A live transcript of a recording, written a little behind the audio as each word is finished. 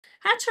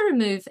How to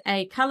remove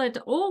a coloured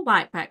or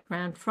white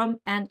background from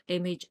an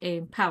image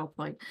in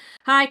PowerPoint.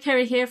 Hi,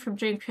 Kerry here from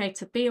Dream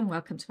Creative Bee, and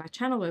welcome to my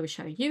channel where we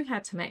show you how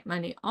to make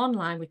money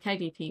online with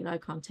KDP, low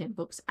content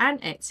books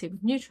and Etsy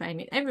with new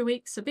training every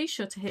week, so be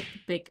sure to hit the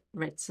big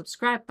red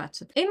subscribe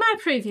button. In my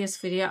previous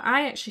video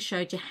I actually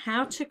showed you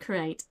how to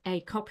create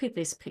a copy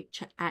this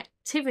picture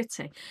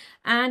activity,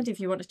 and if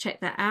you want to check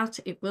that out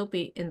it will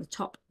be in the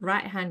top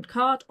right hand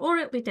card or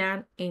it'll be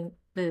down in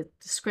the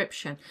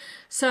description.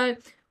 So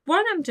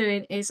what I'm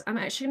doing is I'm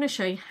actually going to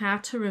show you how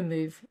to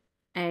remove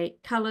a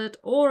coloured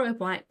or a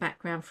white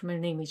background from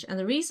an image, and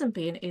the reason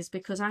being is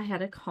because I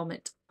had a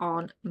comment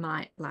on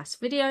my last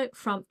video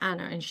from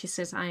Anna, and she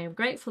says, I am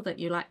grateful that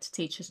you like to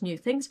teach us new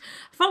things.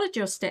 I followed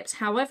your steps,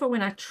 however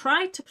when I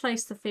tried to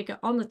place the figure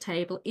on the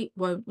table it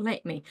won't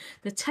let me.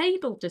 The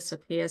table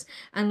disappears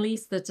and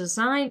leaves the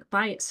design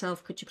by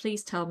itself. Could you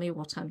please tell me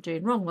what I'm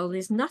doing wrong? Well,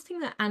 there's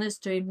nothing that Anna's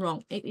doing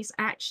wrong. It is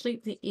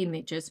actually the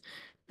images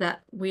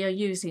that we are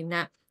using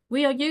now.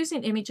 We are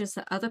using images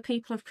that other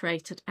people have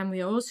created, and we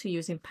are also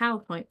using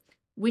PowerPoint,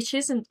 which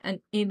isn't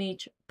an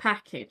image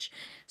package.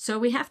 So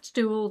we have to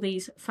do all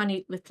these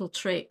funny little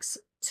tricks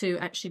to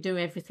actually do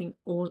everything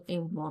all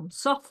in one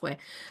software.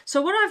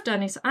 So what I've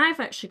done is I've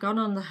actually gone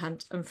on the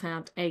hunt and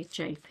found a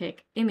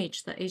JPG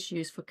image that is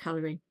used for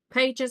colouring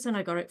pages, and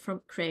I got it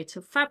from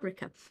Creative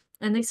Fabrica.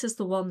 And this is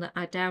the one that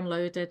I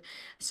downloaded.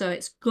 So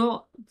it's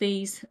got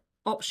these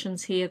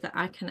options here that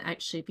I can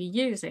actually be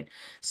using.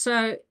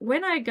 So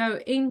when I go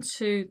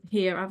into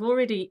here, I've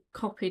already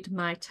copied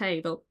my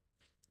table.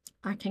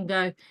 I can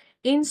go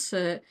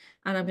insert,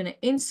 and I'm going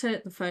to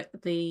insert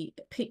the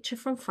picture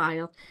from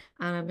file,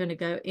 and I'm going to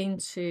go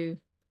into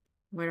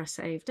where I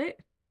saved it,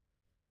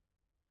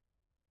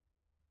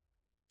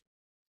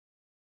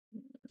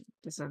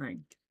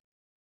 design,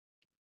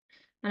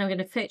 and I'm going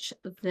to fetch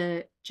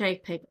the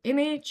JPEG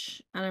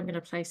image and I'm going to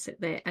place it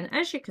there, and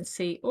as you can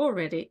see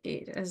already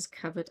it has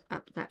covered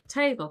up that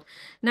table.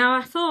 Now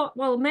I thought,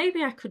 well,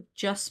 maybe I could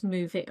just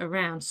move it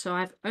around, so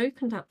I've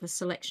opened up the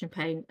selection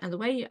pane, and the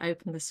way you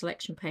open the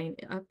selection pane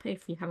up,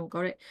 if you haven't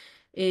got it,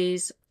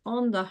 is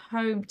on the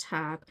home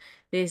tab.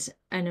 There's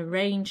an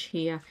arrange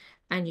here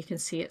and you can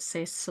see it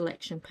says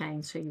selection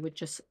pane, so you would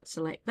just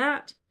select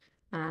that,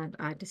 and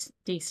I just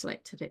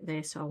deselected it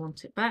there, so I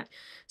want it back.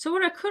 So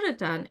what I could have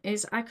done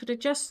is I could have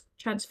just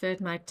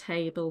transferred my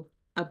table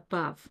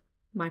above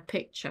my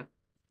picture.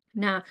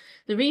 Now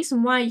the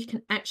reason why you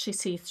can actually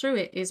see through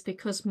it is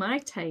because my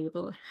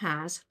table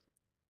has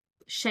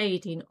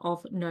shading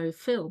of no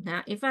fill.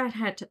 Now if I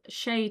had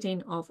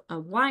shading of a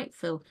white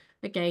fill,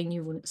 again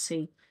you wouldn't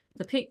see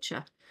the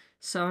picture.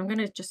 So I'm going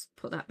to just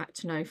put that back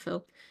to no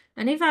fill.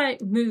 And if I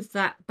move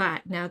that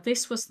back, now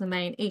this was the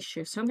main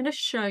issue, so I'm going to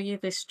show you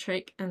this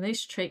trick, and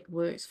this trick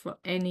works for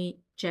any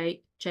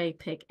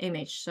JPEG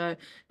image. So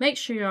make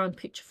sure you're on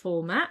picture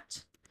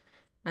format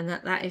and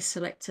that is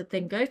selected,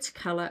 then go to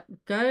color,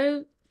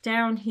 go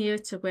down here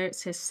to where it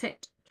says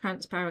set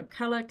transparent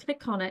color,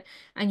 click on it,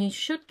 and you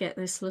should get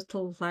this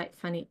little like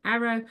funny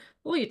arrow.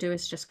 All you do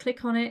is just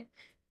click on it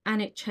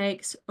and it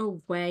takes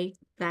away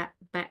that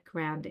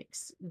background.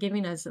 It's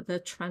giving us the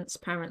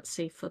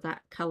transparency for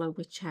that color,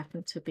 which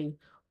happened to be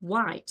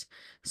white.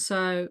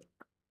 So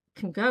I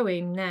can go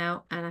in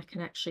now and I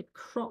can actually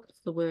crop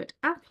the word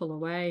apple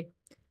away,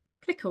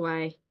 click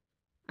away,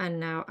 and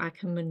now I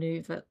can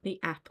maneuver the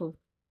apple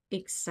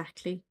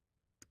exactly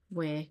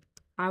where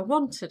I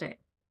wanted it.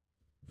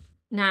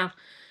 Now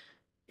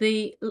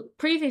the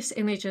previous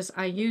images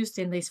I used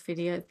in this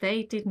video,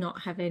 they did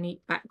not have any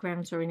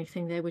backgrounds or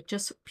anything. They were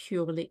just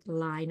purely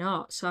line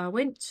art. So I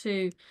went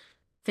to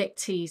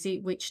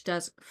Vecteezy, which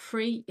does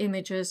free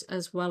images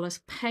as well as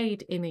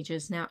paid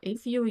images. Now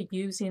if you're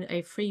using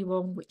a free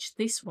one, which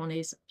this one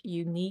is,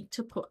 you need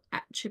to put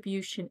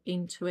attribution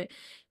into it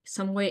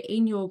somewhere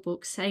in your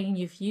book saying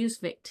you've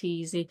used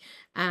Vecteezy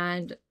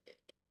and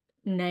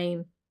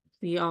name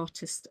the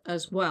artist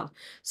as well.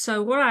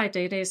 So what I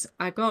did is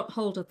I got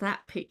hold of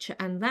that picture,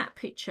 and that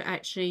picture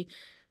actually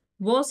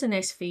was an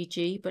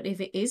SVG, but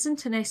if it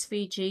isn't an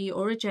SVG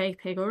or a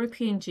JPEG or a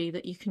PNG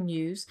that you can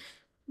use,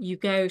 you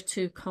go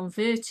to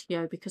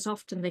Convertio, because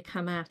often they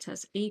come out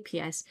as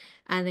EPS,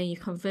 and then you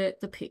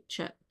convert the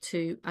picture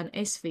to an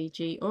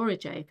SVG or a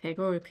JPEG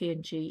or a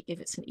PNG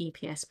if it's an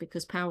EPS,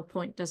 because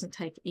PowerPoint doesn't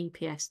take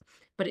EPS,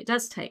 but it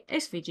does take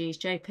SVGs,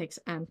 JPEGs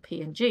and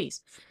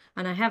PNGs.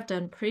 And I have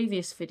done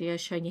previous videos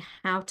showing you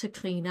how to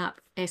clean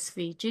up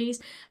SVGs.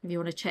 If you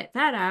want to check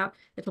that out,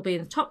 it'll be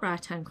in the top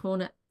right hand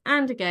corner,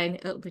 and again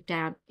it'll be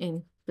down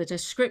in the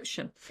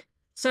description.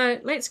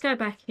 So let's go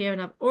back here,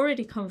 and I've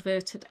already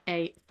converted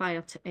a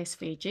file to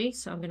SVG.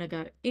 So I'm going to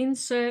go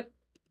insert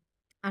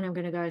and I'm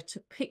going to go to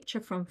picture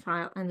from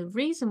file. And the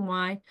reason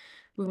why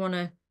we want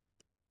to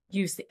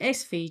use the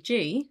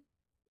SVG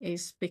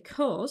is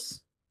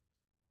because,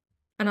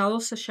 and I'll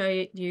also show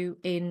you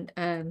in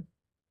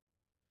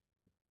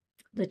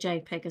the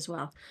JPEG as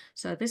well.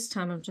 So this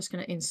time I'm just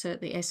going to insert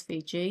the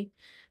SVG,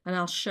 and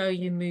I'll show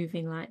you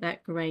moving like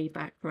that grey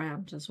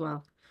background as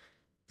well.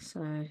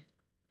 So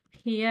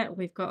here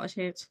we've got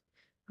it.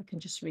 I can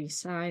just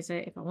resize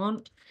it if I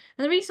want.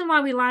 And the reason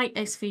why we like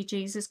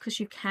SVGs is because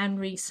you can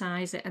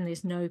resize it and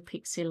there's no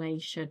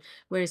pixelation.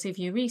 Whereas if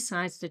you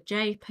resize the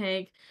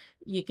JPEG,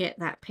 you get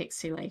that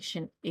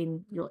pixelation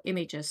in your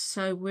images.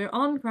 So we're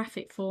on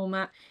graphic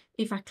format.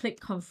 If I click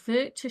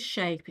convert to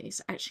shape,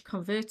 it's actually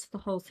converted the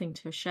whole thing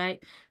to a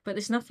shape, but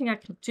there's nothing I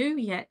can do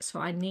yet, so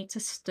I need to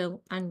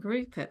still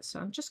ungroup it. So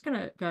I'm just going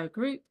to go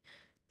group,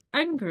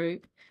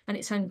 ungroup, and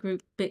it's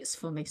ungrouped bits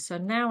for me. So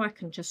now I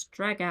can just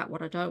drag out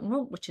what I don't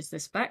want, which is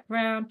this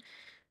background,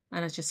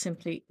 and I just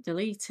simply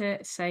delete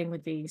it. Same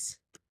with these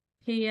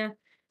here.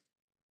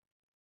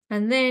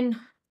 And then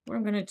what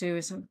I'm going to do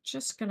is I'm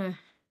just going to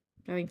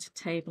go into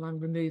table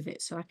and remove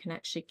it so I can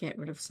actually get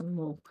rid of some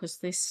more, because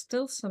there's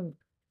still some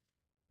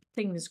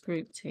things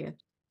grouped here.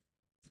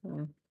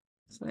 So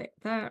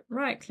select that,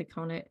 right click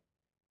on it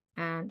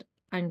and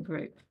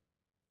ungroup.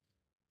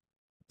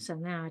 So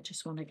now I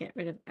just want to get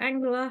rid of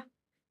Angular.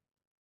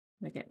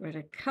 I'm going to get rid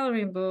of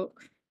coloring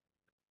book,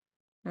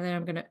 and then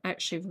I'm going to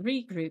actually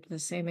regroup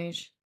this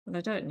image, but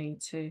I don't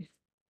need to.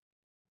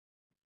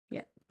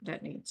 Yeah,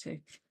 don't need to.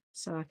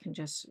 So I can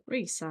just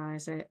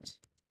resize it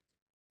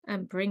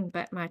and bring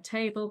back my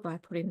table by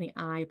putting the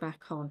eye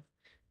back on.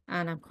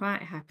 And I'm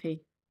quite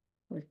happy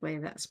with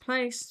where that's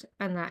placed,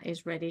 and that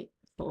is ready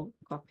for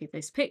copy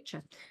this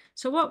picture.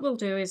 So what we'll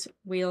do is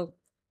we'll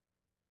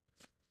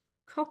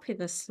copy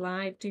the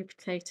slide,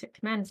 duplicate it,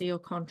 Command D or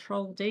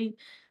Control D.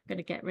 I'm going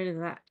to get rid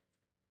of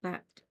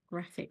that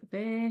graphic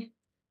there.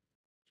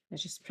 I'm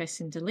just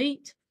pressing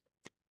delete,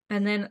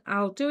 and then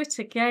I'll do it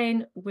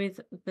again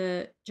with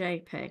the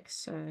JPEG.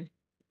 So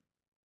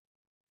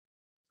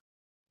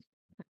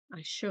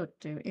I should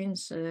do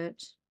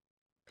insert,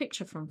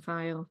 picture from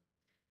file,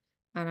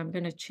 and I'm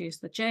going to choose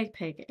the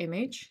JPEG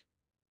image,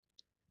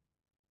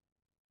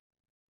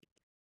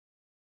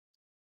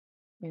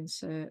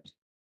 insert,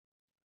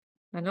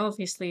 and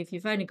obviously if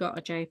you've only got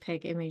a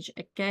JPEG image,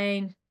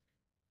 again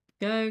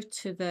go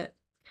to the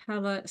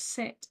color,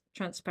 set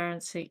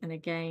transparency, and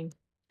again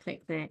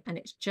click there, and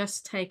it's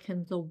just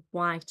taken the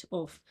white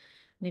off.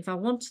 And if I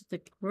wanted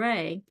the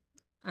gray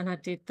and I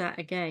did that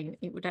again,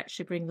 it would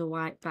actually bring the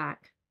white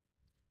back,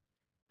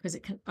 because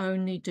it can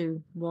only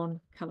do one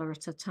color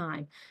at a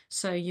time.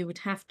 So you would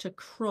have to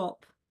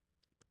crop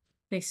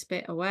this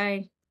bit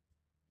away,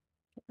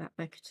 get that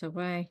bucket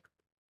away,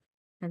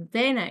 and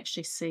then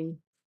actually see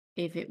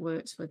if it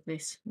works with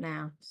this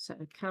now. So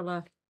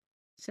color,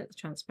 set the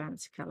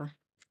transparency color,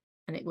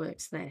 and it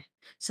works there.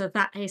 So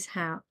that is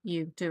how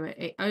you do it.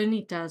 It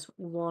only does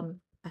one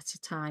at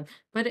a time,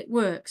 but it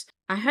works.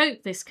 I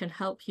hope this can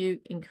help you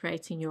in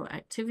creating your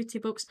activity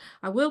books.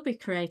 I will be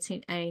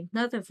creating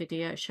another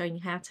video showing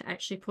you how to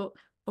actually put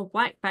a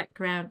white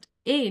background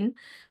in,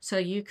 so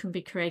you can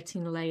be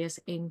creating layers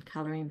in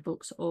coloring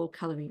books or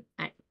coloring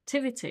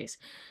activities.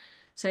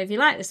 So if you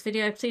like this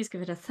video, please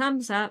give it a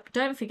thumbs up.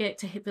 Don't forget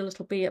to hit the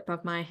little bee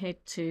above my head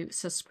to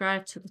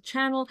subscribe to the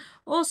channel.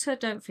 Also,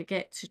 don't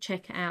forget to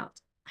check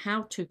out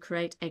how to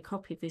create a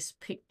copy this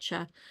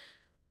picture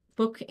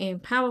book in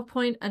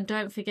PowerPoint, and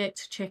don't forget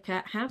to check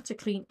out how to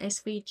clean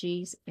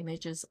SVGs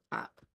images up.